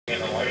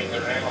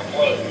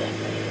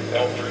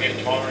again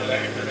tomorrow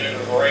afternoon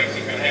of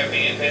racing. Gonna have the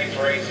index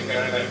racing,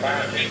 gonna have that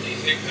 550,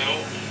 60,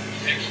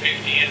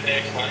 650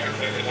 index lines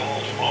that is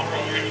all tomorrow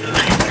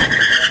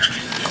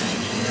afternoon.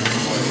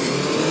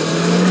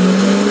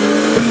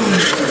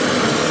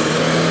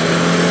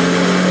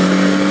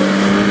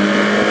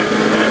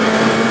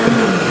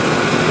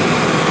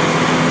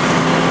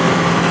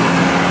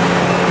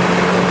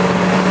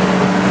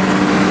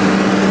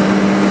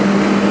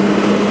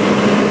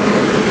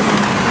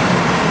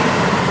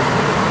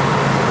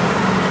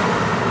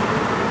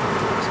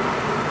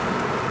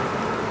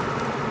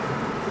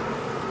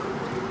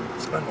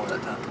 One more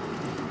that time.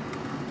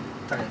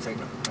 Turn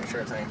signal. Make sure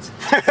it hangs.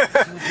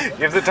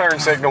 Give the turn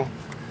signal.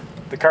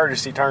 The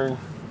courtesy turn.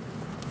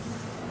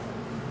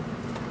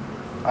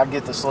 I'd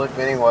get the slip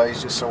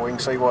anyways, just so we can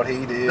see what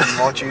he did and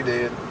what you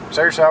did.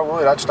 Seriously, I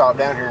would. I'd stop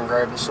down here and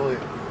grab the slip.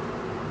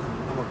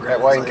 That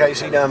way, in case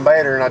he done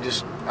better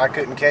and I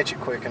couldn't catch it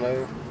quick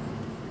enough.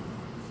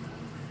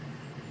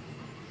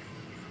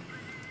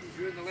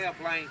 You're in the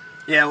left lane.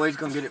 Yeah, we're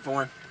gonna get it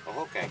for him.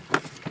 Oh, okay.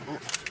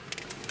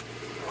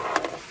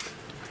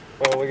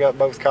 Well, we got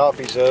both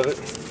copies of it.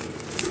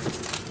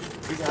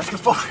 He's asking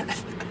for it.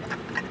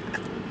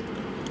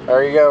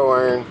 There you go,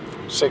 Aaron.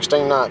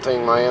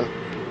 1619, man.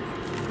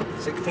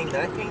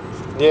 1619?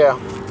 Yeah.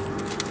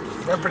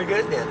 They're pretty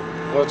good then.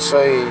 Let's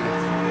see.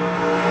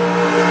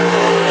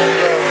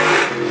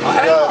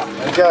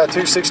 You got a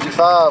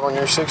 265 on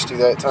your 60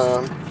 that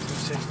time.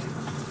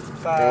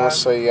 265. And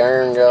let's see,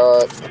 Aaron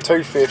got a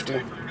 250.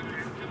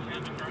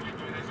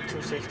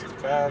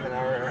 265 an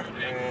hour,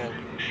 and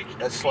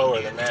that's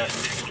slower than that.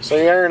 See,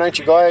 Aaron, ain't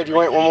you glad you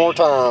went one more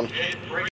time?